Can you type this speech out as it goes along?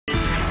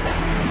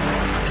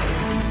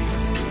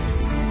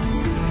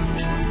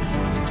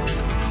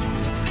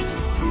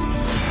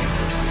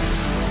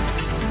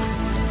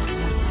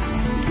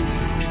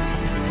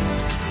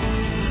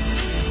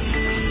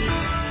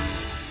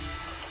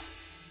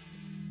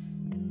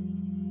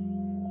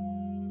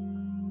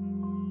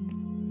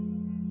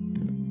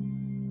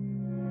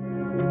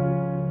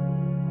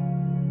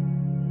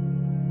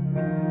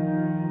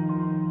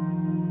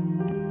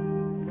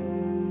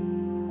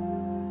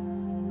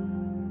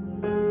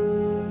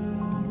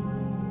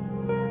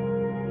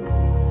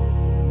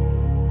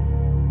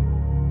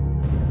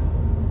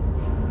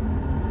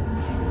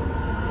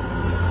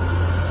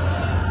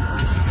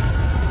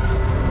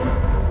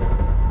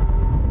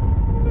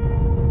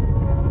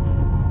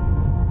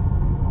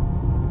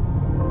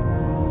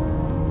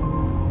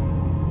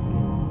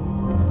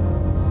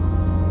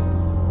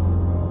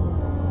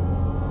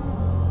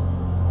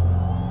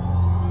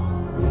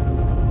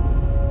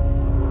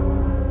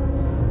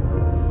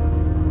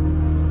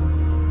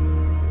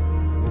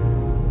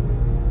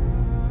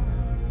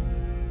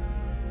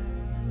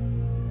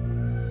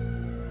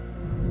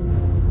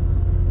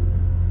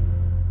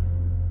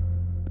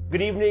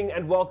Good evening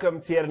and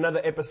welcome to yet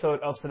another episode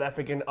of South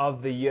African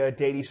of the Year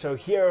Daily Show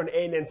here on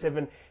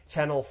ANN7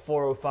 Channel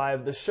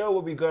 405. The show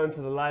will be going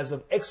to the lives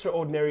of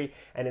extraordinary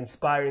and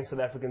inspiring South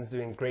Africans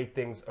doing great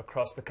things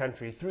across the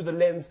country through the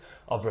lens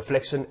of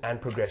reflection and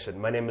progression.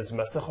 My name is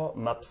Masego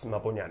Maps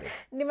Maponyane.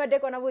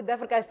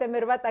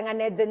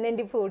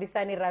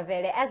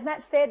 As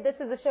Matt said,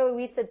 this is the show where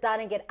we sit down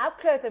and get up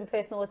close and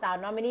personal with our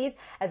nominees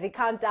as we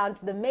count down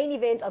to the main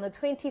event on the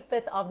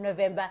 25th of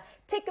November.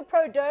 Ticket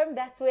Pro Dome,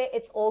 that's where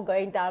it's all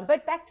going down.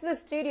 But back to the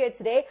studio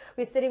today,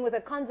 we're sitting with a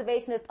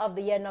Conservationist of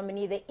the Year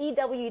nominee, the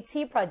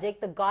EWT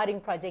project, the Guarding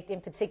Project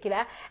in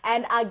particular,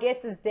 and our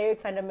guest is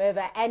Derek van der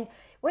Merwe. And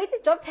where's the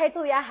job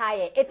title you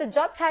hire? It's a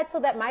job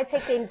title that might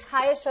take the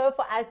entire show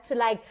for us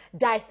to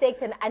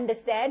dissect and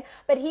understand,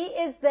 but he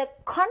is the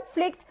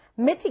Conflict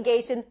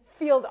Mitigation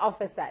Field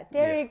Officer.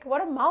 Derek,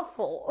 What a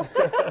mouthful.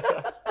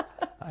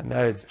 I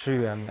know, it's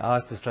true. I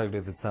also struggle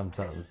with it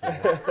sometimes.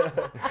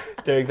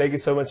 Derek, thank you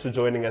so much for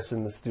joining us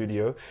in the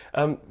studio.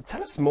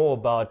 Tell us more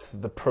about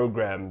the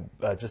program,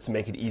 just to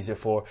make it easier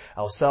for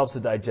ourselves to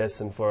digest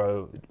and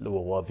for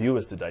our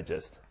viewers to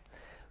digest.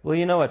 Well,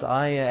 you know what?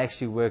 I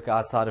actually work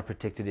outside of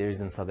protected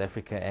areas in South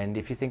Africa, and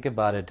if you think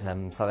about it,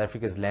 South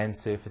Africa's land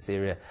surface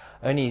area,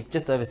 only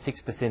just over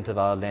 6% of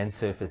our land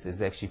surface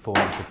is actually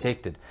formally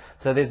protected.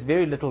 So there's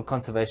very little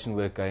conservation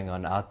work going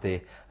on out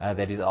there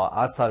that is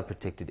outside of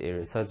protected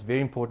areas. So it's very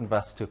important for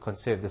us to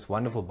conserve this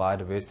wonderful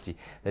biodiversity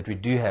that we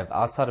do have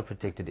outside of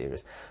protected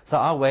areas. So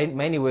I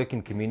mainly work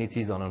in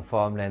communities on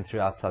farmland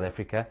throughout South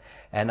Africa,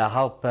 and I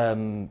help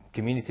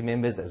community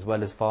members as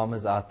well as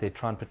farmers out there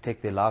try and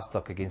protect their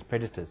livestock against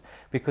predators.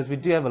 Because we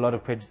do have a lot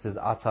of predators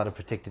outside of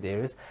protected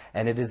areas,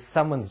 and it is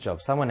someone's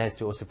job. Someone has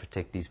to also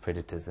protect these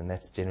predators, and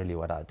that's generally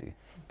what I do.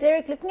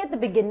 Derek, looking at the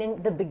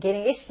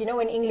beginning-ish, you know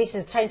when English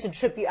is trying to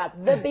trip you up,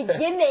 the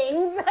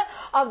beginnings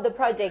of the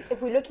project,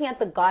 if we're looking at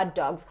the guard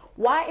dogs,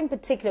 why in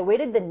particular, where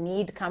did the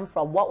need come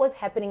from? What was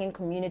happening in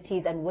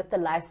communities and with the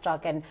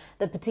livestock and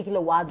the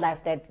particular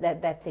wildlife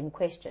that's in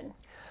question?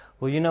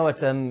 Well, you know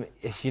what? In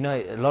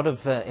a lot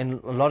of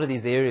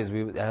these areas,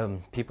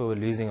 people were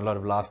losing a lot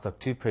of livestock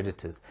to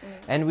predators,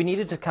 and we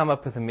needed to come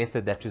up with a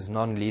method that was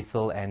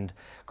non-lethal. And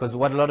because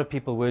what a lot of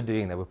people were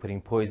doing, they were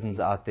putting poisons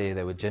out there,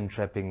 they were gin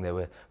trapping, they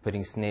were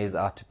putting snares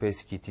out to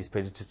persecute these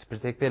predators to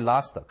protect their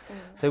livestock.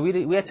 So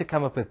we had to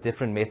come up with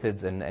different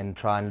methods and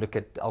try and look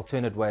at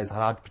alternate ways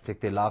how to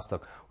protect their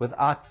livestock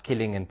without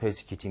killing and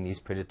persecuting these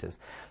predators.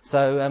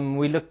 So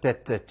we looked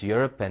at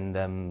Europe,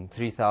 and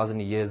 3,000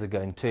 years ago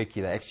in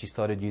Turkey, they actually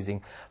started using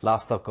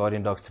livestock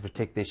guardian dogs to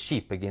protect their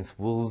sheep against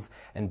wolves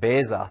and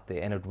bears out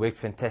there, and it worked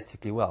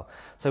fantastically well.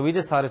 So we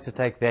decided to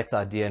take that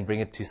idea and bring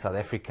it to South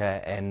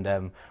Africa,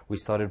 and we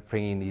started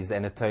bringing these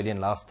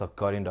Anatolian livestock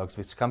guardian dogs,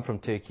 which come from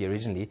Turkey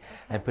originally,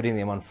 and putting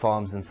them on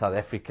farms in South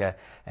Africa,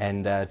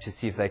 and to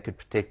see if they could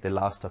protect their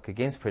livestock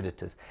against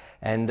predators.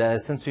 And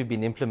since we've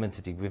been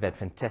implementing, we've had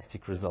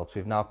fantastic results.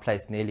 We've now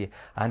placed nearly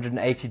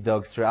 180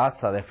 dogs throughout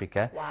South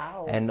Africa.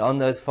 Wow. And on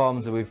those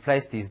farms where we've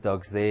placed these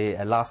dogs,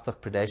 their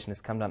livestock predation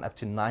has come down up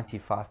to 95%.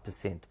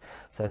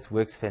 So it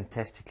works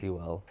fantastically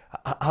well.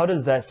 How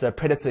does that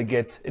predator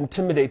get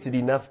intimidated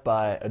enough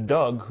by a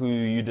dog who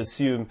you'd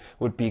assume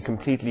would be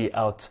completely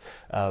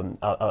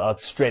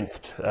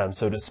outstrengthed,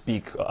 so to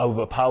speak,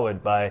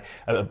 overpowered by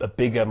a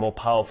bigger, more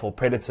powerful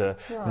predator,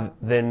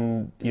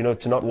 than,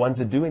 to not want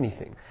to do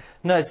anything?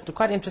 No, it's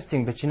quite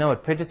interesting, but you know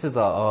what, predators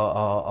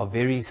are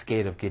very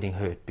scared of getting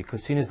hurt, because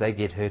as soon as they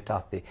get hurt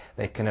out there,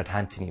 they cannot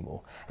hunt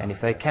anymore. And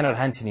if they cannot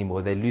hunt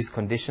anymore, they lose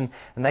condition,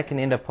 and they can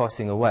end up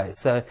passing away.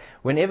 So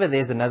whenever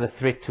there's another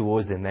threat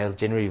towards them, they'll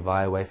generally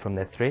vie away from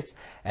that threat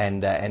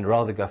and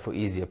rather go for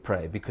easier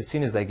prey, because as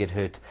soon as they get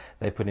hurt,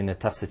 they're put in a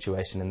tough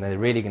situation, and they're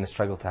really going to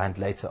struggle to hunt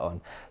later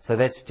on. So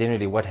that's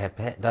generally what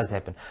does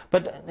happen.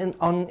 But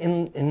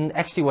in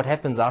actually what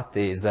happens out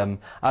there is I've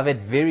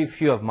had very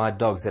few of my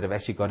dogs that have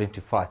actually got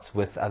into fights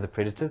with other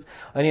predators.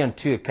 Only on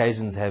 2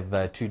 occasions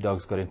have 2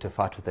 dogs got into a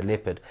fight with a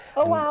leopard.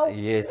 Oh, wow.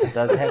 Yes, it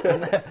does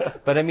happen.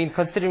 But I mean,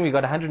 considering we've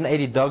got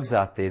 180 dogs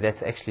out there,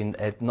 that's actually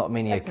not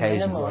many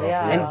occasions. Minimal,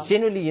 yeah. And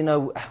generally,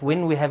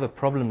 when we have a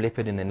problem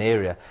leopard in an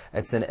area,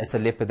 it's a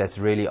leopard that's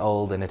really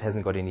old and it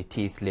hasn't got any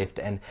teeth left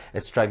and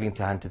it's struggling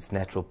to hunt its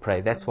natural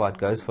prey. That's why it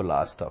goes for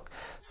livestock.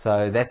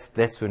 So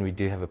that's when we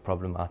do have a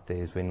problem out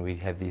there, is when we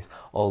have these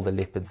older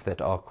leopards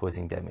that are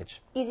causing damage.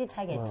 Easy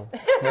target. Wow.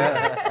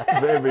 Yeah,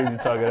 very, very easy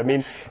target. I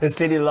mean, there's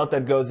clearly a lot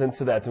that goes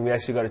into that, and we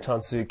actually got a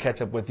chance to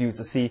catch up with you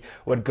to see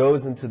what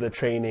goes into the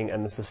training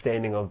and the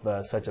sustaining of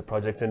such a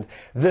project. And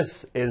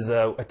this is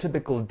a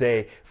typical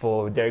day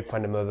for Derek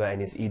van der Merwe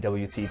and his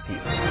EWT team.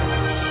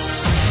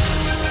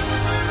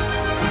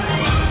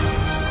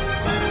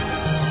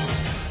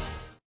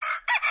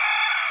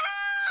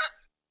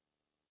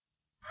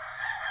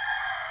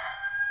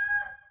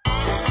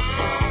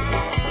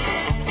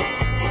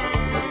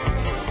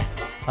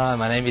 Hi,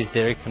 my name is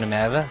Derek van der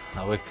Merwe.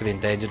 I work for the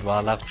Endangered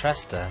Wildlife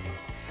Trust, the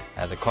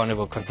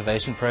Carnivore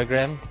Conservation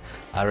Program.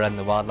 I run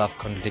the Wildlife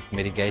Conflict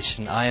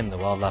Mitigation. I am the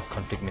Wildlife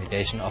Conflict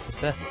Mitigation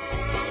Officer.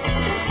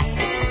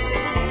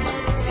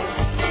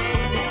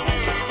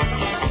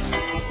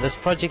 This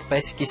project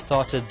basically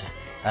started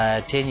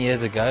 10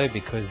 years ago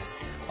because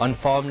on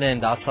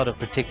farmland outside of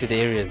protected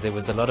areas there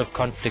was a lot of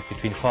conflict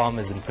between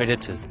farmers and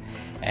predators,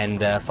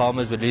 and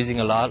farmers were losing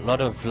a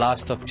lot of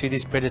livestock to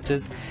these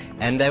predators,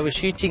 and they were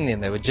shooting them,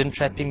 they were gin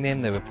trapping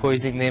them, they were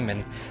poisoning them,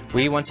 and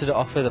we wanted to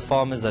offer the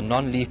farmers a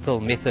non-lethal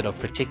method of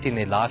protecting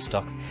their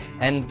livestock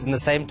and in the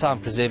same time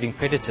preserving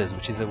predators,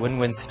 which is a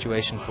win-win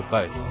situation for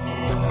both.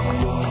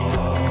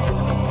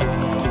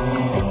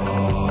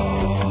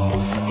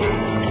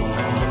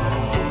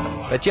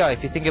 But yeah,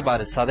 if you think about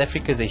it, South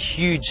Africa is a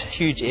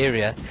huge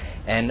area,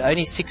 and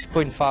only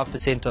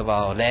 6.5% of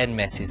our land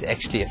mass is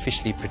actually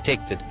officially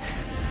protected.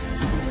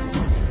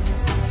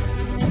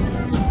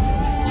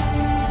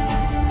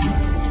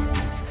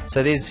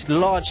 So there's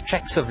large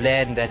tracts of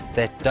land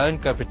that don't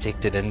go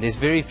protected, and there's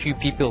very few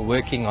people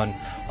working on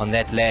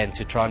that land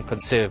to try and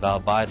conserve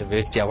our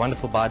biodiversity, our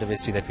wonderful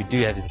biodiversity that we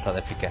do have in South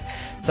Africa.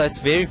 So it's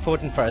very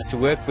important for us to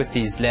work with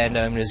these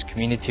landowners,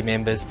 community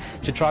members,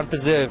 to try and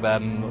preserve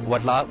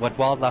what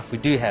wildlife we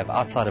do have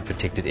outside of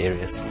protected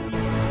areas.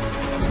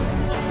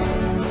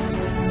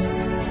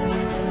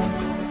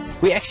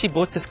 We actually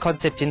brought this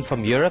concept in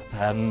from Europe.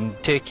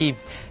 Turkey,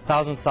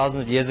 thousands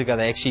of years ago,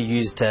 they actually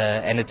used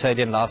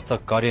Anatolian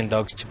livestock guardian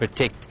dogs to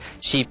protect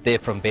sheep there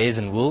from bears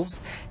and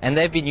wolves, and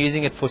they've been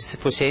using it for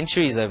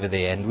centuries over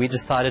there, and we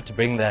decided to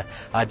bring the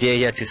idea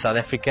here to South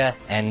Africa,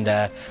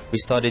 and we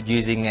started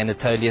using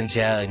Anatolians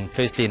here,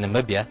 firstly in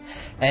Namibia.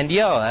 And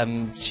yeah,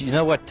 you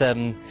know what,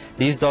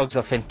 these dogs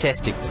are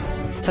fantastic.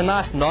 It's a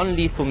nice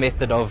non-lethal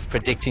method of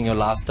protecting your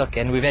livestock,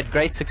 and we've had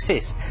great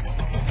success.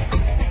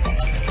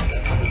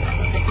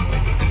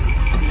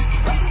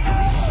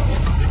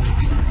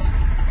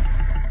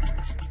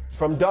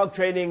 From dog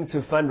training to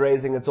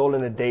fundraising, it's all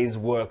in a day's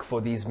work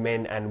for these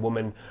men and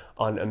women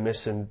on a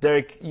mission.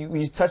 Derek,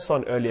 you touched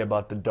on earlier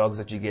about the dogs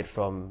that you get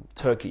from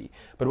Turkey,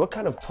 but what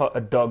kind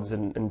of dogs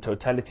in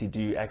totality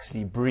do you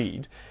actually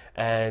breed,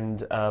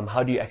 and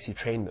how do you actually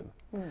train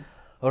them?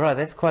 All right,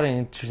 that's quite an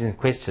interesting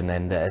question,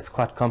 and it's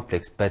quite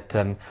complex, but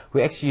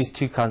we actually use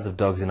two kinds of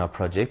dogs in our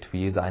project. We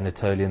use the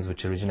Anatolians,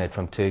 which originate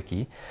from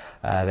Turkey.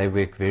 They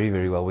work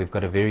very well. We've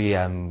got a very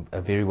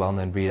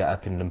well-known breeder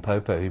up in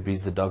Limpopo who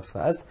breeds the dogs for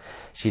us.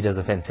 She does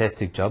a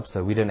fantastic job,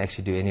 so we don't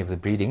actually do any of the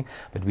breeding,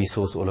 but we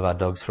source all of our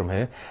dogs from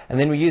her. And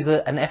then we use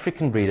an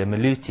African breeder,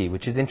 Maluti,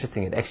 which is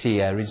interesting. It actually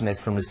originates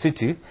from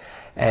Lesotho,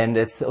 and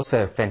it's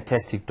also a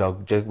fantastic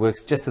dog. It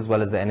works just as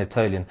well as the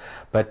Anatolian.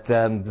 But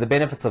the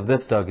benefits of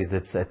this dog is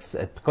it's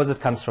because it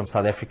comes from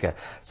South Africa,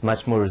 it's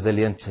much more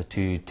resilient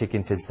to tick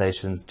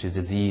infestations, to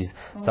disease,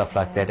 stuff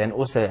like that. And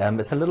also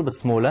it's a little bit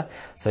smaller,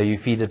 so you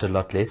feed it a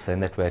lot less,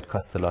 and that way it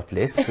costs a lot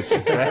less, which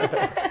is great.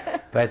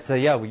 But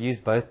yeah, we use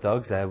both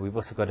dogs. We've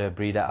also got a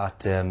breeder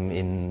out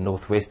in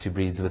Northwest who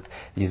breeds with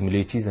these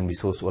Malutis, and we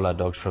source all our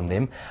dogs from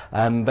them.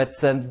 But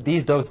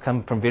these dogs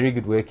come from very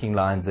good working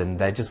lines, and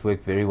they just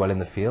work very well in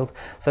the field.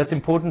 So it's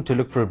important to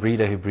look for a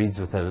breeder who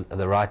breeds with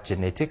the right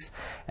genetics.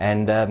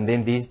 And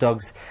then these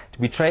dogs,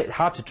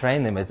 how to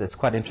train them, it's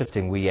quite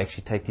interesting. We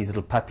actually take these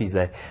little puppies,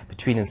 they're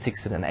between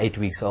 6 and 8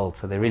 weeks old,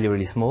 so they're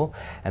really small,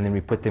 and then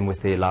we put them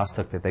with their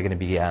livestock that they're going to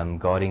be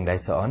guarding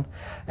later on.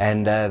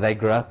 And they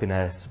grow up in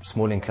a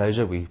small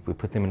enclosure. We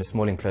put them in a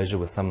small enclosure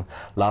with some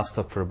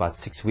livestock for about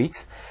 6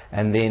 weeks,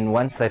 and then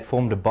once they've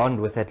formed a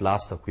bond with that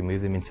livestock, we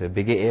move them into a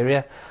bigger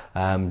area,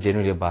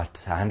 generally about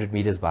 100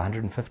 meters by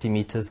 150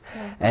 meters.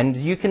 And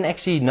you can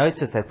actually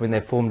notice that when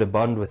they've formed a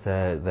bond with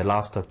the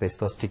livestock, they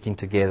start sticking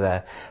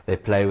together, they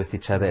play with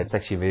each other. It's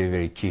actually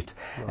very cute.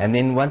 And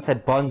then once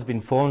that bond's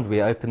been formed,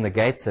 we open the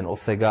gates and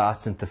off they go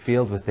out into the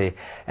field with their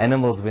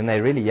animals. When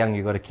they're really young,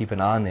 you've got to keep an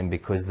eye on them,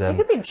 because you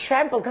could be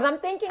trampled, because I'm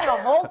thinking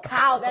a whole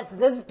cow that's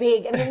this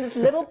big and then this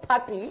little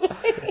puppy.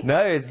 No,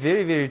 it's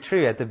very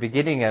true. At the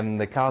beginning,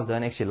 the cows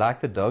don't actually like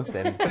the dogs,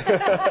 and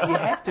you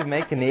have to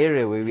make an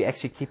area where we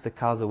actually keep the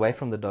cows away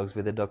from the dogs,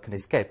 where the dog can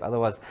escape.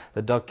 Otherwise,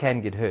 the dog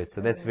can get hurt.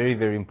 So that's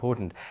very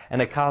important.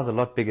 And a cow's a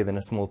lot bigger than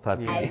a small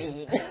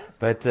puppy.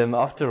 But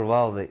after a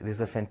while,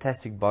 there's a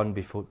fantastic bond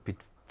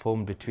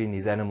formed between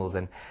these animals,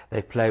 and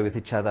they play with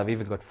each other. I've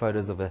even got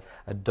photos of a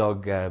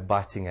dog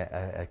biting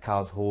a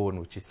cow's horn,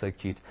 which is so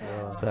cute.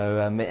 So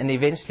and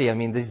eventually, I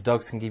mean, these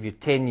dogs can give you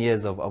 10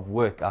 years of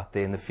work out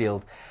there in the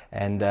field,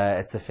 and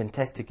it's a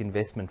fantastic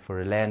investment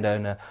for a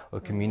landowner or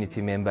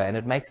community member, and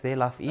it makes their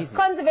life easy.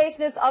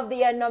 Conservationists of the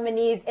Year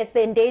nominees, it's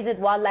the Endangered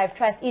Wildlife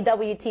Trust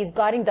EWT's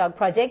Guarding Dog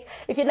Project.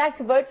 If you'd like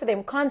to vote for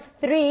them,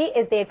 CONS3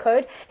 is their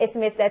code.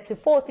 SMS that to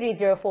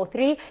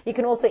 43043. You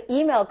can also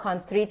email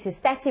CONS3 to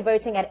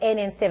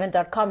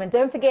satyvoting@nn7.com. And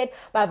don't forget,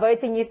 by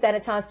voting, you stand a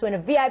chance to win a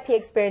VIP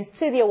experience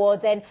to the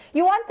awards, and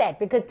you want that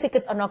because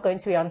tickets are not going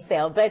to be on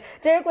sale. But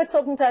Derek was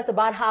talking to us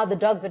about how the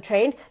dogs are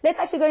trained. Let's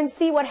actually go and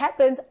see what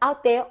happens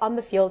out there on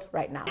the field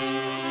right now.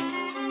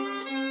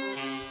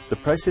 The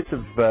process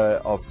of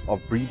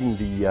breeding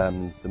the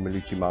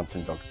Maluti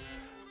mountain dogs,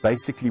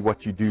 basically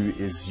what you do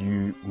is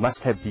you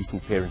must have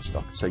decent parent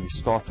stock. So you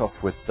start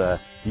off with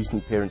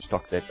decent parent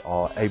stock that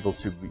are able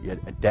to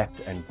adapt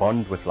and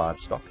bond with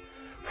livestock.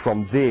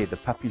 From there, the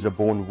puppies are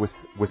born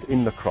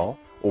within the kraal,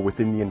 or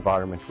within the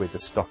environment where the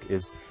stock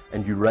is,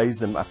 and you raise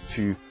them up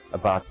to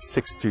about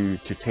 6 to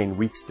 10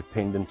 weeks,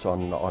 dependent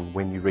on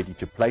when you're ready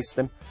to place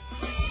them.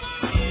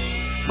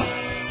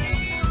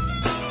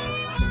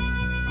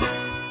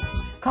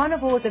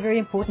 Carnivores are very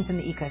important in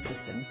the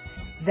ecosystem.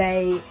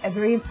 They are a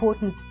very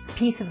important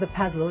piece of the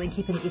puzzle in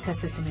keeping the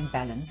ecosystem in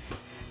balance.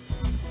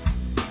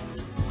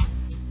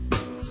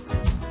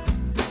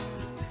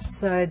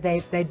 So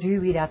they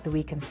do weed out the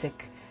weak and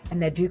sick,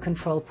 and they do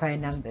control prey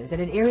numbers.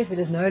 And in areas where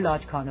there's no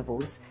large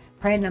carnivores,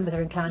 prey numbers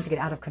are inclined to get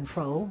out of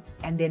control,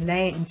 and then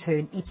they in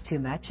turn eat too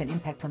much and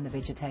impact on the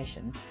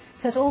vegetation.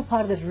 So it's all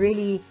part of this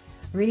really,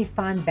 really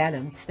fine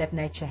balance that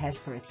nature has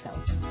for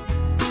itself.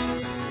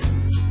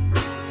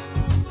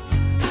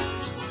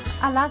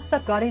 Our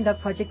Livestock Guarding Dog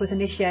Project was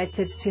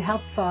initiated to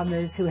help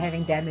farmers who are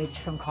having damage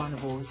from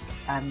carnivores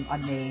on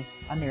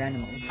their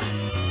animals.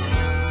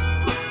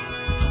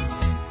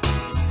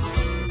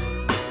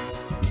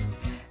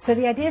 So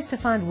the idea is to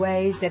find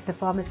ways that the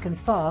farmers can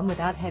farm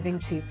without having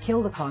to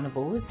kill the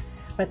carnivores,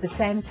 but at the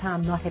same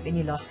time not have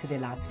any loss to their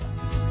livestock.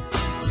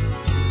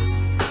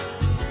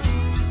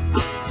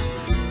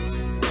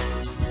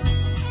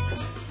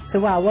 So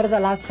wow, what does our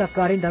Livestock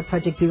Guarding Dog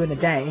Project do in a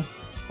day?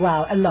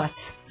 Wow, a lot.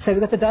 So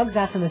we've got the dogs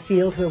out in the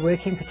field who are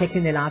working,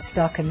 protecting their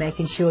livestock and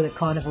making sure that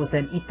carnivores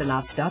don't eat the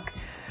livestock.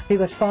 We've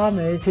got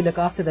farmers who look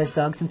after those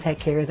dogs and take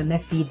care of them. They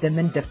feed them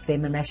and dip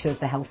them and make sure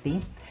that they're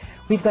healthy.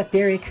 We've got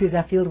Derek, who's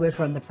our field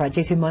worker on the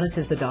project, who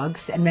monitors the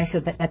dogs and makes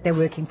sure that they're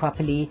working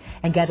properly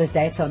and gathers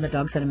data on the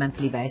dogs on a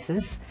monthly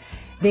basis.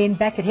 Then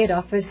back at head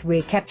office,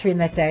 we're capturing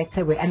that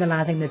data, we're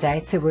analysing the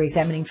data, we're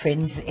examining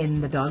trends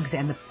in the dogs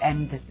and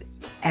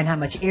how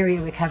much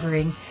area we're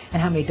covering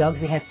and how many dogs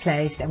we have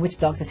placed and which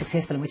dogs are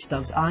successful and which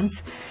dogs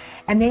aren't.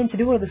 And then to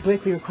do all of this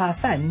work we require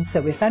funds,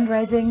 so we're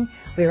fundraising,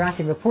 we're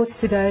writing reports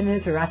to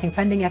donors, we're writing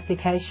funding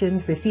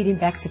applications, we're feeding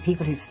back to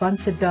people who've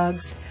sponsored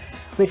dogs.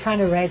 We're trying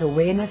to raise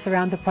awareness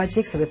around the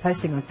project, so we're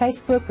posting on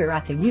Facebook, we're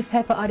writing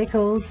newspaper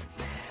articles.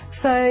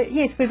 So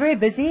yes, we're very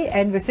busy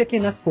and we're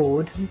certainly not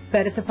bored,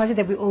 but it's a project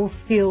that we all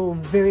feel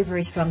very,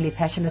 very strongly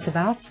passionate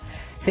about.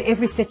 So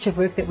every stitch of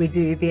work that we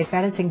do, be it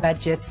balancing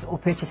budgets or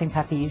purchasing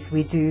puppies,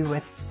 we do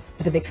with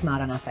a big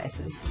smile on our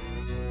faces.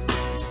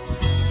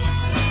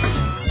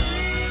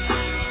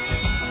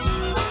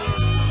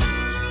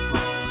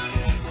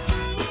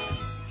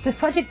 This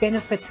project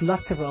benefits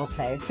lots of role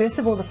players. First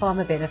of all, the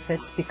farmer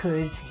benefits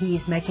because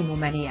he's making more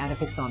money out of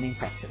his farming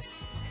practice.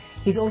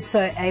 He's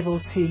also able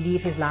to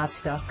leave his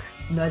livestock,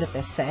 know that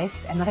they're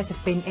safe, and not have to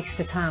spend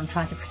extra time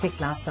trying to protect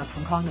livestock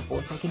from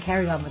carnivores, so he can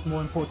carry on with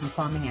more important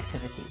farming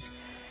activities.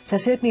 So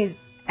certainly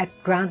at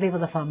ground level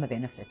the farmer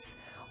benefits.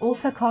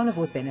 Also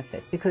carnivores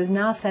benefit because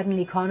now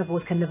suddenly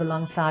carnivores can live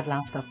alongside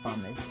livestock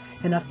farmers.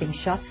 They're not being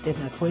shot, there's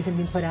no poison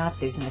being put out,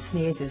 there's no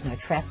snares, there's no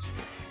traps.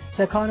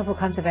 So carnivore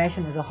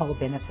conservation as a whole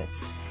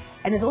benefits.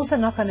 And there's also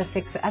knock-on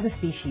effects for other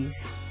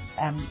species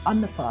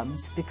on the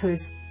farms,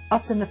 because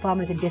often the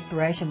farmers in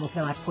desperation will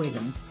throw out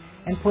poison.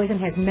 And poison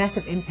has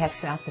massive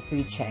impacts throughout the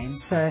food chain.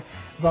 So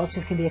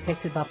vultures can be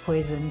affected by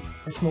poison,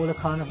 the smaller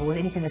carnivores,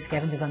 anything that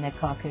scavenges on their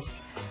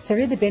carcass. So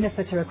really the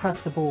benefits are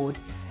across the board,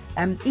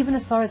 even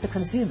as far as the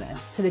consumer,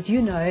 so that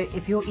you know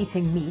if you're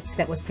eating meat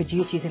that was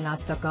produced using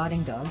livestock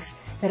guarding dogs,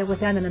 that it was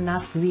done in a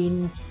nice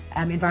green,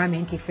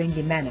 environmentally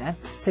friendly manner.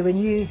 So when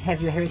you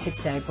have your Heritage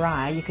Day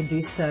braai, you can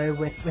do so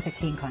with a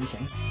clean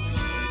conscience.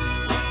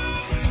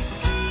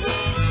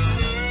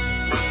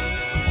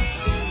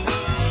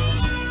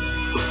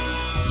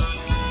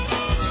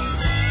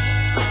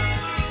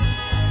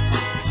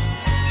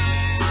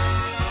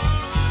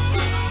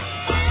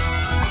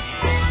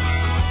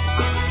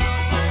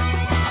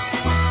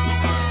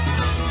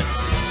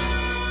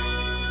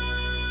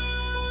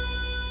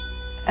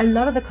 A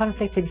lot of the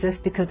conflicts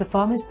exist because the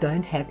farmers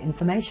don't have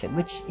information,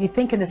 which you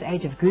think in this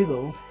age of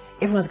Google,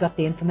 everyone's got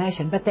the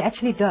information, but they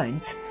actually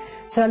don't.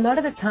 So a lot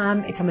of the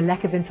time it's from a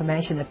lack of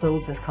information that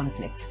builds this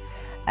conflict.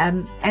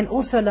 And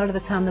also a lot of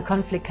the time the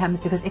conflict comes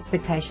because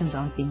expectations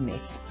aren't being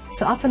met.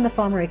 So often the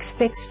farmer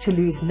expects to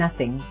lose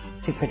nothing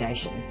to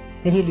predation.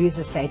 Then he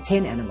loses, say,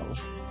 10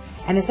 animals.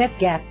 And it's that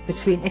gap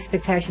between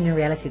expectation and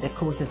reality that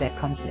causes that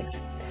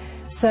conflict.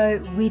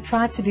 So we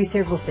try to do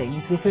several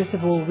things. First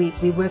of all, we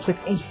work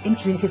in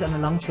communities on a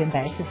long-term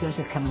basis. We don't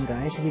just come and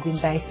go. So we've been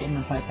based in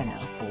Limpopo now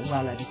for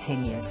well over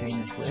 10 years doing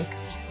this work.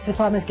 So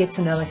farmers get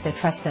to know us, they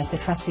trust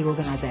the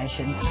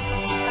organisation.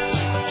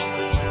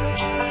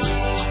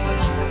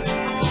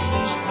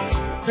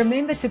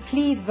 Remember to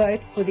please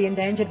vote for the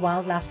Endangered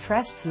Wildlife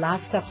Trust's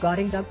Livestock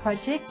Guarding Dog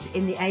Project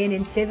in the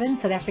ANN7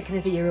 South African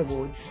of the Year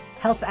Awards.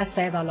 Help us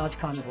save our large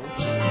carnivores.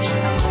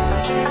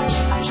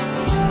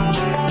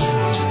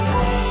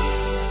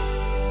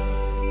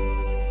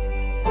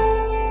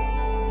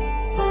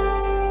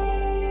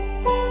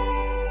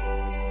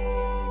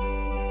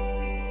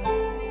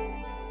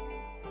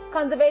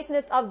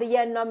 Conservationist of the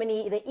Year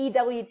nominee, the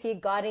EWT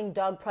Guarding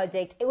Dog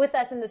Project. With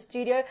us in the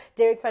studio,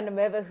 Derek van der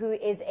Merwe, who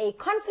is a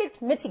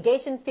conflict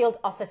mitigation field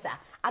officer.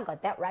 I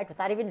got that right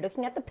without even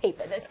looking at the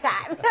paper this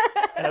time.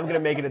 And I'm going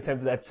to make an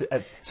attempt at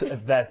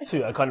that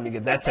too. I can't even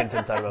get that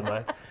sentence out of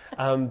my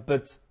mind.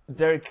 But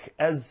Derek,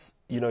 as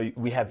you know,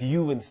 we have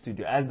you in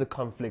studio as the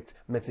conflict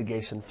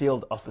mitigation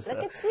field officer.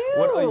 Look at you.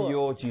 What are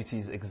your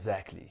duties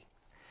exactly?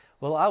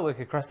 Well, I work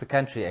across the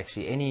country,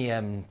 actually. Any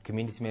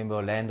community member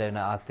or landowner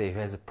out there who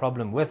has a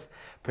problem with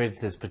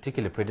predators,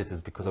 particular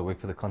predators, because I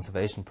work for the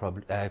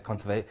Carnival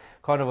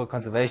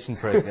Conservation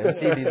Program.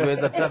 See, these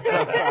words are tough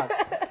sometimes.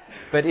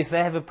 But if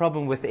they have a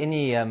problem with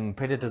any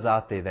predators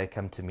out there, they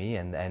come to me,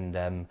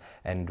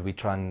 and we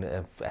try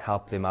and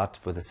help them out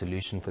with a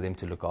solution for them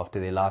to look after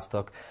their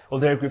livestock.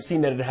 Well, Derek, we've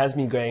seen that it has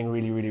been going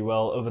really, really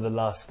well over the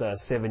last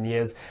 7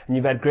 years, and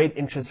you've had great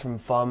interest from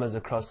farmers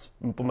across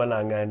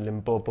Mpumalanga and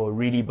Limpopo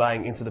really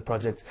buying into the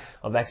project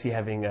of actually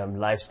having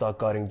livestock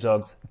guarding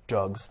dogs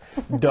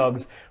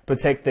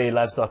protect their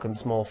livestock and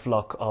small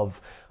flock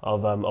of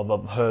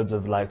herds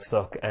of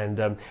livestock.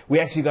 And we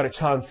actually got a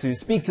chance to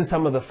speak to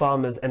some of the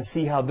farmers and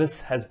see how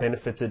this has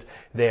benefited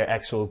their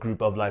actual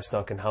group of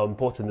livestock and how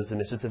important this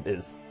initiative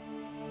is.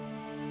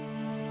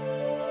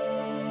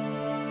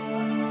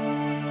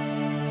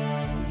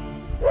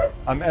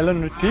 I'm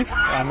Alan Retief.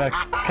 I'm a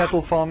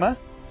cattle farmer.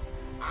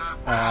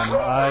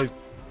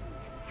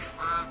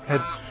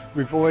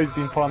 We've always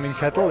been farming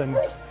cattle, and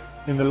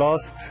in the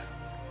last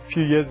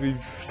few years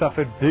we've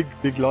suffered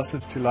big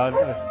losses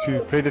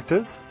to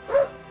predators.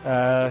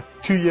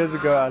 2 years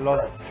ago I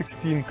lost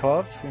 16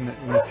 calves in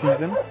a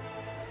season,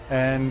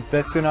 and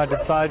that's when I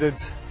decided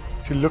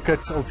to look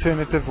at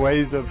alternative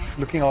ways of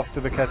looking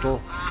after the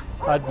cattle.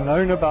 I'd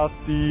known about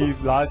the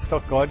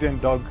Livestock Guarding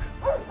Dog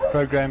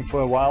program for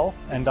a while,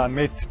 and I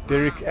met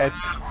Derek at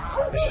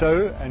a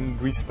show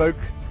and we spoke,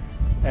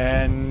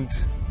 and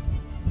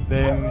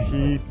then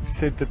he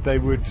said that they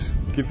would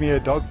give me a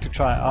dog to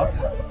try out,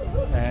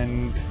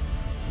 and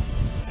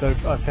so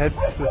I've had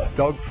this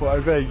dog for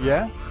over a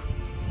year,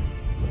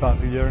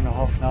 about a year and a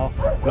half now.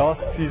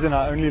 Last season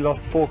I only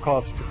lost 4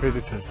 calves to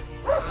predators.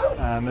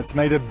 It's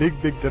made a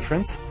big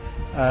difference.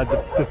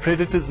 The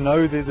predators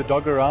know there's a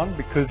dog around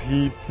because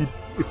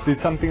if there's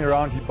something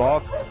around, he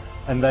barks,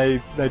 and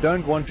they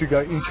don't want to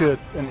go into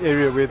an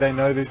area where they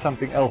know there's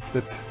something else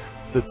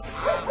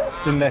that's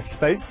in that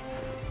space.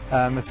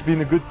 It's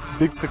been a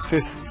big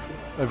success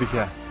over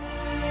here.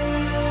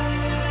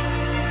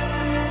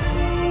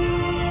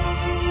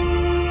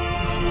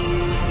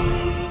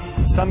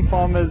 Some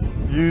farmers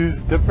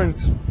use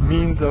different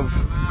means of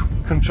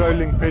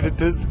controlling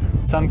predators.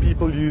 Some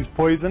people use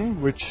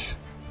poison, which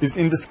is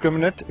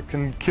indiscriminate. It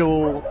can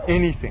kill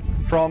anything,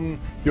 from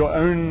your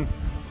own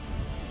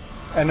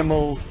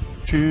animals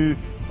to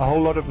a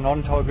whole lot of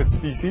non-target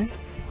species.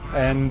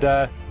 And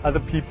other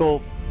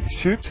people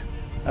shoot.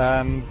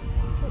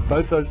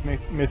 Both those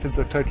methods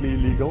are totally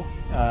illegal.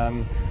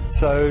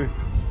 So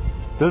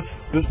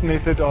this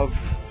method of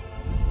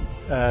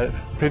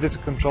predator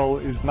control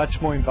is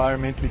much more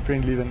environmentally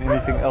friendly than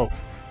anything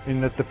else,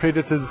 in that the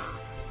predators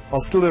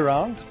are still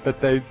around, but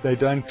they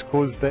don't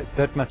cause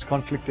that much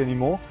conflict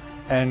anymore,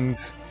 and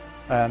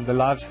the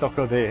livestock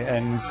are there,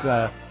 and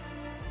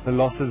the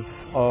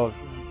losses are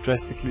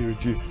drastically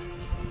reduced.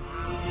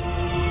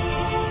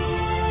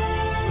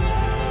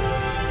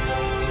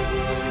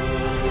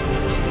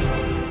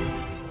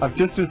 I've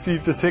just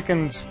received a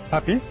second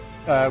puppy,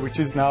 which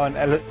is now an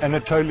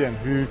Anatolian,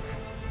 who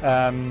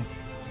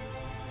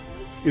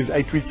is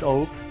 8 weeks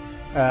old.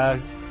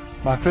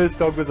 My first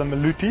dog was a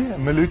Maluti. A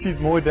Maluti is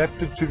more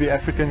adapted to the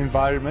African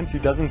environment. He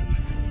doesn't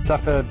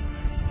suffer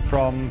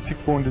from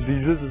tick-borne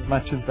diseases as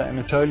much as the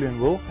Anatolian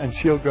will, and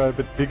she'll grow a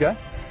bit bigger.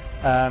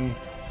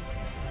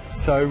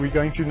 So we're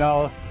going to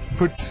now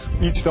put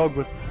each dog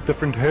with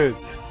different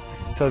herds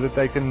so that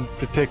they can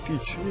protect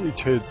each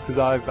herd, because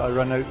I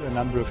run a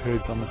number of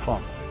herds on the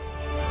farm.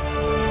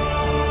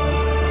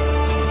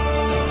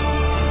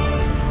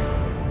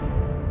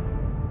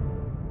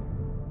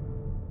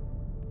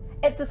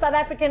 It's the South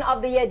African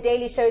of the Year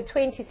Daily Show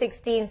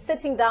 2016,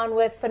 sitting down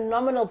with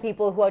phenomenal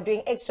people who are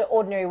doing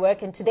extraordinary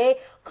work. And today,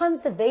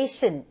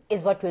 conservation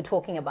is what we're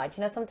talking about.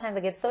 You know, sometimes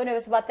I get so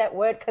nervous about that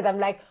word because I'm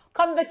like,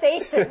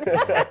 conversation.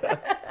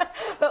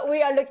 But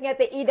we are looking at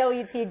the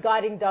EWT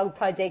Guarding Dog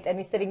Project, and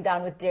we're sitting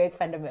down with Derek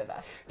van der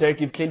Merwe.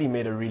 Derek, you've clearly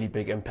made a really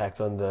big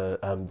impact on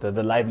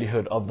the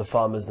livelihood of the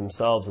farmers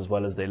themselves as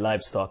well as their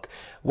livestock.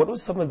 What were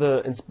some of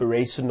the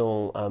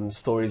inspirational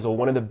stories, or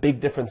one of the big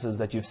differences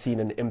that you've seen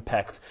an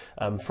impact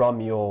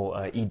from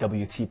your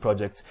EWT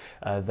project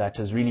that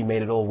has really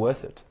made it all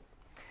worth it?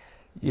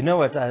 You know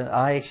what,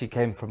 I actually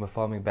came from a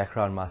farming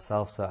background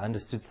myself, so I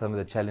understood some of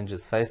the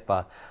challenges faced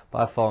by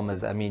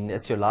farmers. I mean,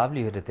 it's your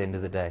livelihood at the end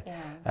of the day.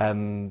 Yeah.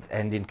 And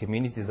in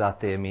communities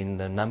out there, I mean,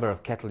 the number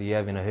of cattle you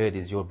have in a herd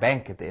is your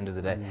bank at the end of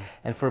the day.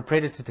 And for a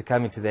predator to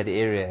come into that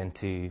area and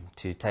to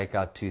take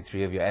out 2,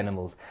 3 of your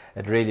animals,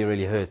 it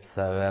really hurts.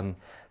 So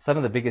some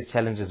of the biggest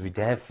challenges we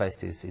have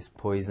faced is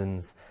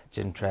poisons,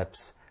 gin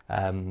traps,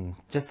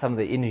 just some of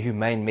the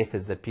inhumane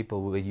methods that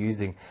people were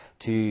using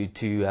to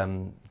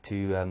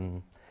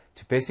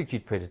to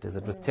persecute predators.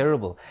 It was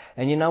terrible.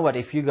 And you know what,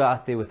 if you go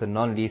out there with a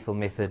non-lethal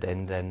method,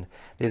 and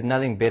there's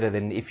nothing better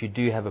than if you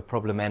do have a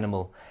problem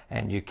animal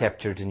and you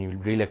capture it and you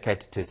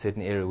relocate it to a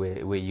certain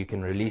area where you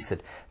can release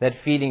it. That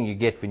feeling you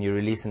get when you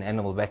release an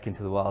animal back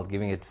into the wild,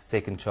 giving it a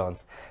second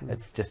chance,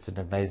 it's just an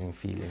amazing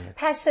feeling.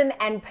 Passion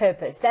and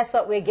purpose. That's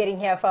what we're getting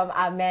here from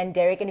our man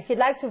Derek. And if you'd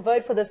like to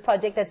vote for this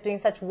project that's doing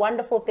such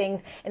wonderful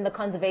things in the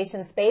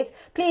conservation space,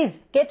 please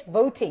get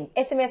voting.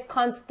 SMS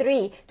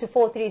CONS3 to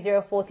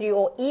 43043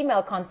 or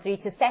email CONS3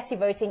 to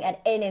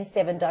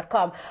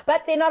SATY2016@nn7.com.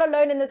 But they're not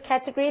alone in this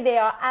category.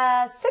 There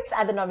are 6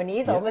 other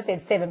nominees. I almost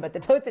said 7, but the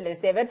total is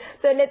 7.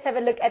 So let's have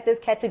a look at this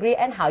category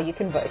and how you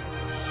can vote.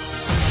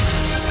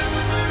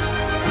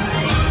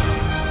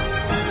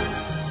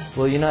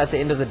 Well, you know, at the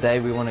end of the day,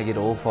 we want to get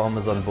all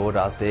farmers on board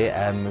out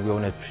there. We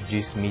want to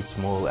produce meat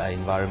more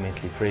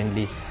environmentally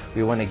friendly.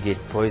 We want to get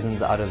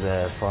poisons out of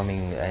the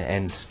farming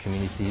and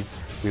communities.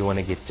 We want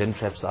to get gin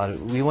traps out.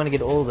 We want to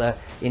get all the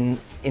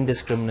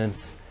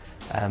indiscriminate,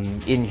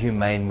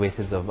 inhumane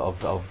methods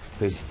of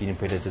persecuting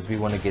predators. We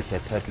want to get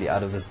that totally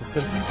out of the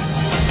system.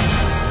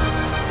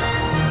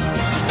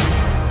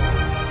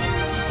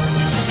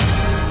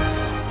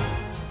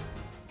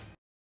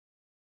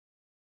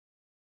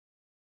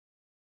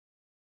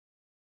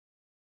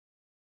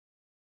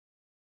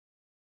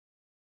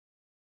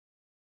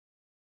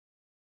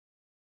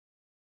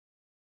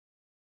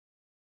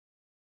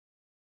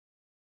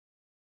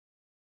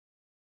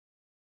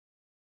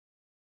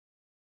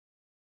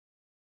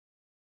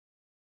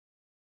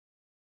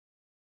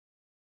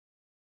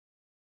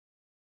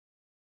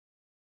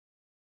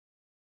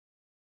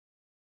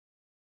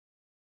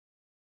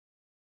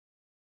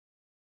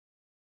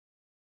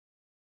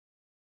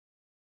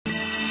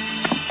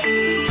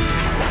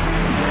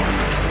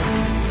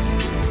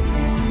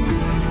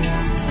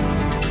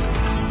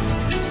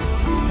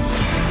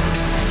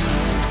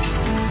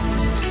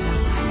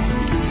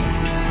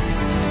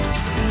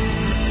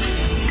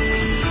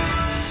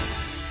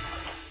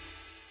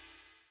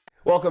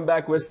 Welcome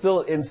back. We're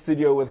still in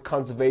studio with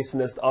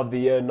Conservationist of the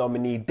Year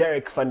nominee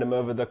Derek van der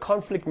Merwe, the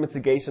Conflict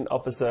Mitigation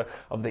Officer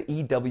of the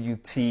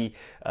EWT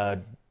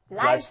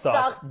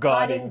Livestock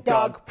Guarding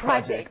Dog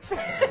Project. We've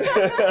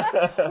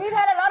had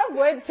a lot of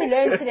words to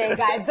learn today,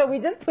 guys, so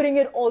we're just putting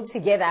it all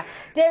together.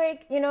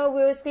 Derek, you know,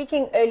 we were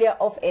speaking earlier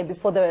off air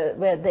before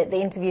the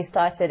interview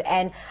started,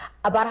 and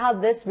about how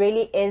this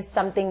really is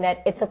something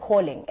that it's a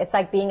calling. It's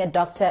like being a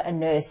doctor, a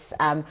nurse,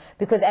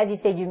 because as you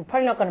said, you're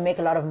probably not going to make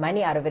a lot of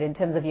money out of it in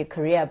terms of your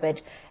career,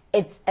 but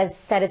it's a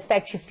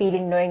satisfactory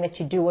feeling knowing that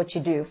you do what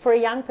you do. For a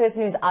young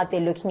person who's out there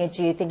looking at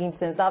you, thinking to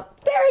themselves,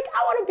 Derek,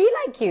 I want to be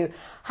like you.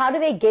 How do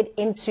they get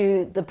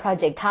into the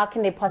project? How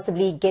can they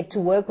possibly get to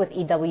work with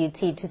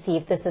EWT to see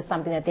if this is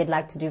something that they'd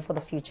like to do for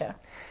the future?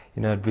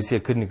 You know, Busi, I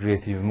couldn't agree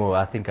with you more.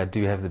 I think I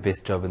do have the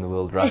best job in the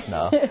world right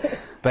now.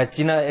 But,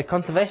 you know, at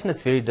conservation,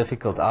 it's very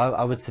difficult.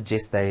 I would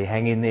suggest they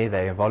hang in there,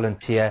 they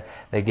volunteer,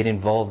 they get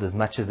involved as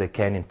much as they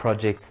can in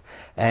projects.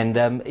 And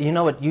you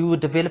know what, you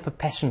would develop a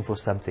passion for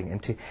something,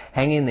 and to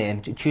hang in there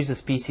and to choose a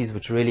species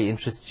which really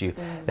interests you.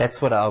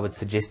 That's what I would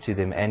suggest to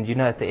them. And, you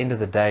know, at the end of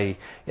the day,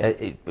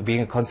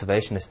 being a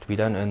conservationist, we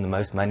don't earn the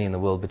most money in the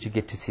world, but you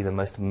get to see the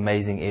most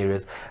amazing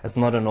areas. It's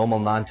not a normal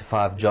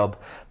 9-to-5 job,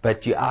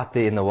 but you're out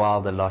there in the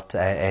wild a lot,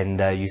 and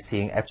you're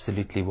seeing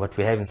absolutely what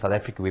we have in South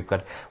Africa. We've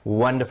got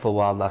wonderful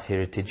wildlife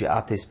heritage. You're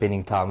out there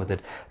spending time with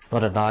it. It's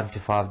not a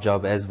 9-to-5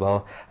 job as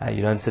well.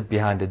 You don't sit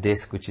behind a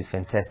desk, which is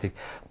fantastic.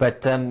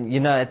 But, you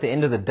know, at the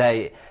end of the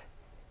day,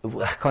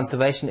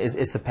 conservation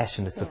is a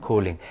passion, it's a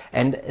calling,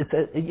 and it's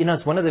you know,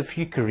 it's one of the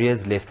few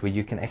careers left where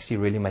you can actually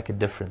really make a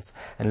difference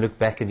and look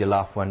back at your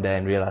life one day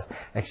and realize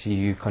actually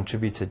you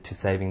contributed to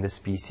saving the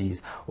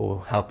species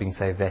or helping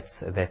save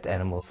that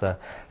animal. So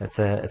it's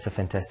a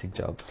fantastic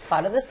job.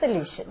 Part of the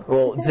solution.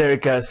 Well,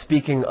 Derek,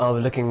 speaking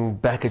of looking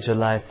back at your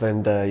life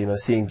and you know,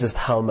 seeing just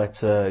how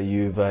much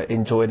you've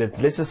enjoyed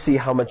it, let's just see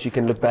how much you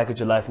can look back at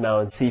your life now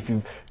and see if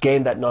you've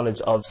gained that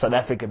knowledge of South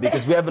Africa,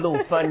 because we have a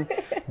little fun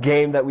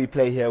game that we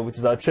play here, which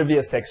is our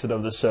trivia section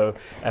of the show,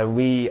 and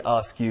we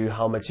ask you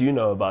how much you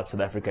know about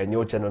South Africa and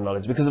your general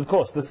knowledge, because of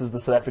course this is the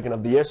South African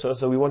of the Year show,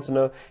 so we want to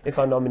know if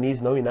our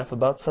nominees know enough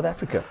about South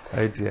Africa.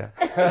 Oh dear.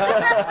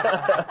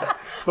 But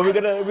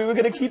we're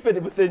gonna keep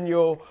it within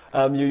your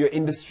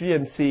industry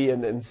and see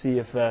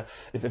if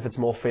it's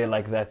more fair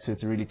like that to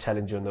really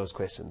challenge you on those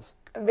questions.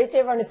 I bet you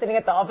everyone is sitting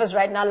at the office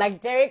right now like,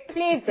 Derek,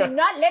 please do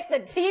not let the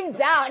team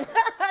down.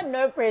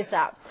 No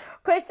pressure.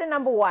 Question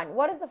number 1.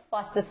 What is the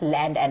fastest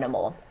land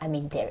animal? I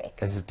mean, Derek.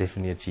 This is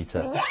definitely a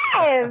cheetah.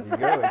 Yes! There you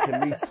go. It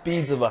can reach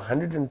speeds of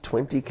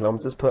 120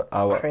 kilometers per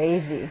hour.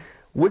 Crazy.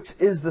 Which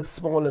is the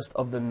smallest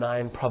of the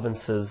 9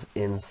 provinces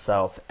in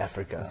South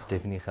Africa? It's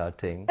definitely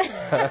Gauteng.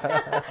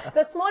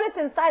 The smallest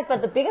in size,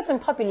 but the biggest in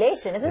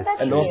population. Isn't that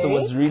scary? And also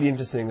what's really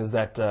interesting is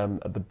that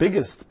the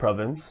biggest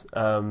province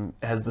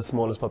has the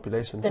smallest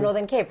population. The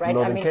Northern Cape, right?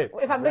 Northern I mean, Cape.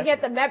 if I'm looking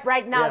at the map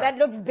right now, that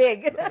looks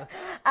big.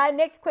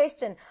 Next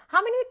question.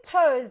 How many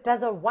toes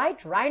does a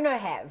white rhino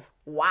have?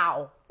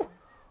 Wow.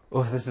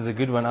 Oh, this is a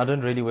good one. I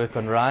don't really work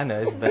on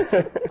rhinos,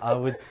 but I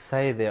would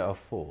say there are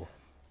 4.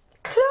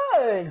 Close.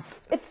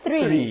 knows? It's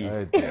 3. 3.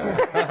 Oh,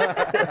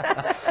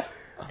 dear.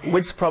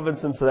 Which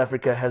province in South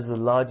Africa has the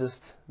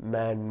largest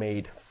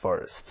man-made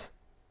forest?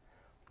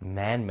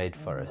 Man-made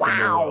forest.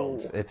 Wow.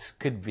 It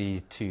could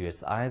be 2.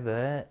 It's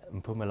either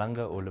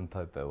Mpumalanga or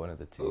Limpopo, one of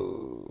the 2.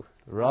 Ooh.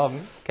 Wrong.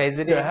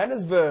 KZN.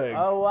 Johannesburg.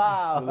 Oh,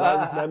 wow. The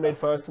largest man-made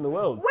forest in the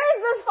world.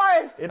 Where's this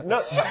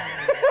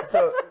forest?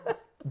 So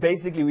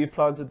basically we've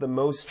planted the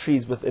most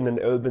trees within an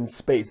urban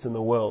space in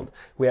the world.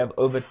 We have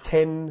over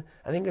 10,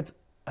 I think it's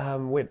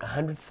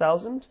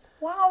 100,000?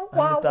 Wow,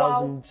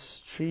 100,000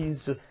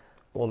 trees just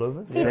all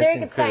over. See,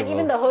 Derek, it's fine.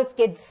 Even the host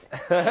gets...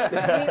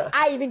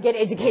 I even get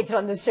educated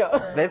on this show.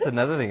 That's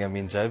another thing. I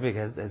mean, Joburg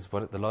has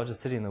the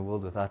largest city in the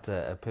world without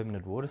a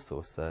permanent water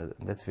source, so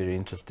that's very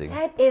interesting.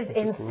 That is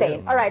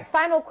insane. All right,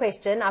 final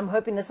question. I'm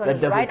hoping this one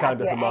is right up your alley. That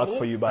doesn't count as a mark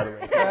for you, by the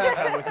way. You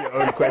come with your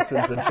own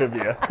questions and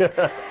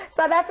trivia.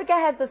 South Africa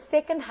has the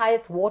 2nd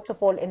highest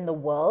waterfall in the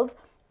world.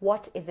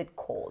 What is it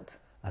called?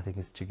 I think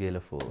it's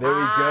Tugela Falls. There we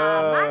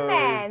go. My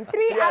man,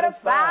 3 out of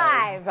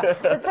 5.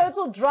 The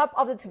total drop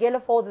of the Tugela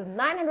Falls is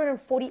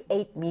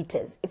 948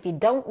 meters. If you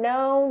don't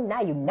know, now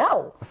you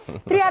know.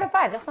 3 out of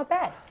 5, that's not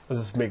bad. I was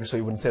just making sure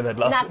you wouldn't say that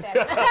last one.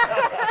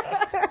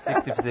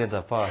 60%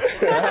 are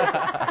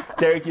passed.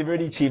 Derek, you've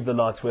already achieved a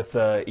lot with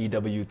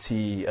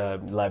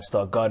EWT,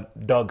 Livestock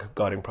Dog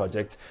Guarding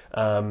Project.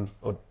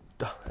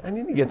 I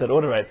need to get that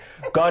order right.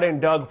 Guarding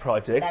Dog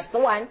Project. That's the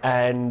one.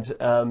 And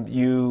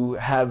you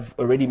have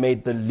already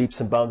made the leaps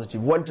and bounds that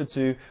you've wanted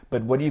to,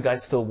 but what do you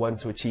guys still want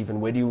to achieve,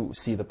 and where do you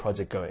see the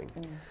project going?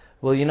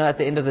 Well, you know, at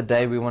the end of the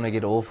day, we want to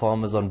get all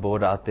farmers on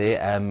board out there.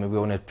 We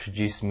want to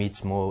produce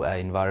meat more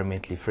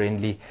environmentally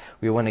friendly.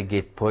 We want to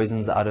get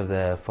poisons out of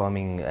the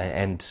farming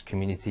and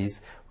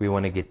communities. We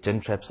want to get gin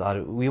traps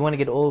out. We want to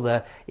get all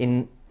the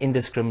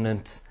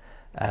indiscriminate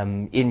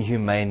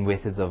inhumane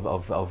methods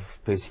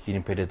of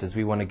persecuting predators.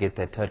 We want to get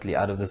that totally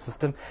out of the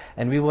system,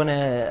 and we want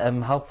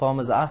to help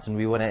farmers out, and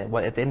we want to,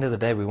 at the end of the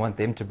day, we want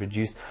them to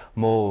produce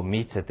more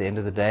meat at the end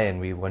of the day, and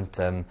we want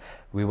them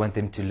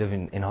to live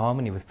in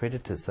harmony with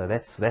predators. So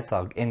that's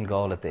our end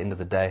goal at the end of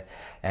the day,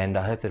 and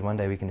I hope that one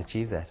day we can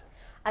achieve that.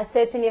 I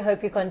certainly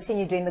hope you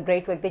continue doing the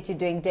great work that you're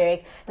doing,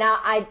 Derek. Now,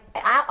 I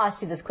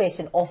asked you this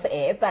question off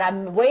air, but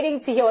I'm waiting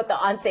to hear what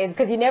the answer is,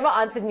 because you never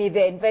answered me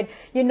then. But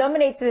you're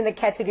nominated in a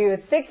category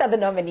with 6 other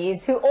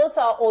nominees who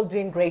also are all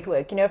doing great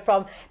work, you know,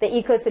 from the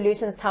Eco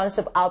Solutions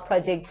Township Owl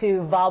Project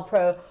to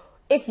Valpro.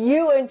 If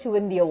you were to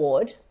win the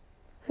award,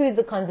 who's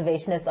the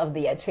Conservationist of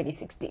the Year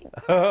 2016?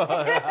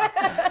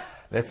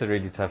 That's a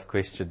really tough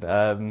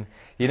question.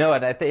 You know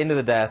what, at the end of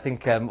the day, I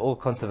think all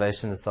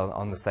conservationists are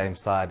on the same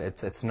side.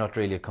 It's not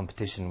really a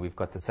competition. We've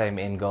got the same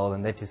end goal,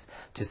 and that is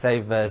to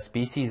save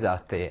species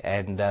out there.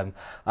 And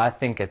I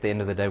think at the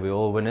end of the day, we're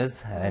all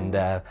winners. And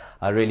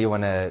I really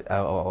want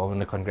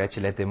to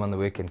congratulate them on the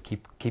work and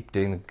keep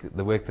doing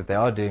the work that they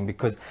are doing,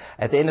 because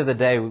at the end of the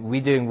day, we're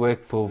doing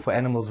work for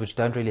animals which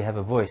don't really have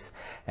a voice.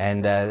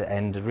 And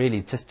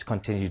really just to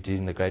continue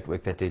doing the great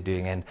work that they're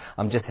doing. And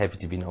I'm just happy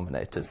to be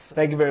nominated.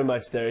 Thank you very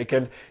much, Derek.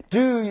 And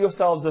do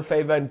yourselves a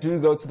favor and do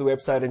go to the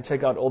website and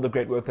check out all the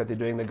great work that they're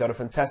doing. They've got a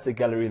fantastic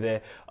gallery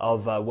there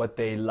of what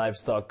their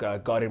Livestock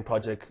Guarding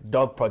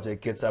Dog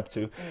Project gets up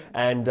to.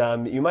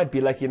 And you might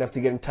be lucky enough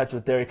to get in touch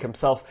with Derek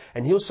himself,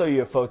 and he'll show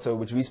you a photo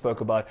which we spoke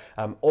about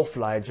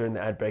offline during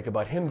the ad break,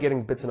 about him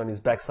getting bitten on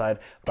his backside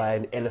by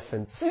an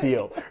elephant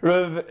seal.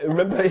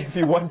 Remember, if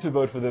you want to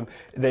vote for them,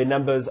 their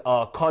numbers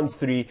are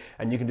cons3,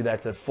 and you can do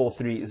that at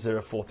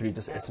 43043.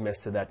 Just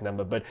SMS to that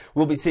number. But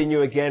we'll be seeing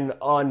you again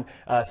on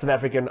South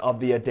African of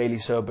the Daily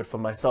Show. But for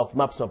myself,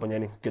 Maps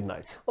Maponyani, good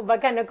night.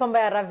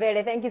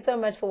 Thank you so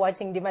much for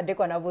watching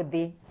Dimadekwana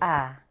Budhi.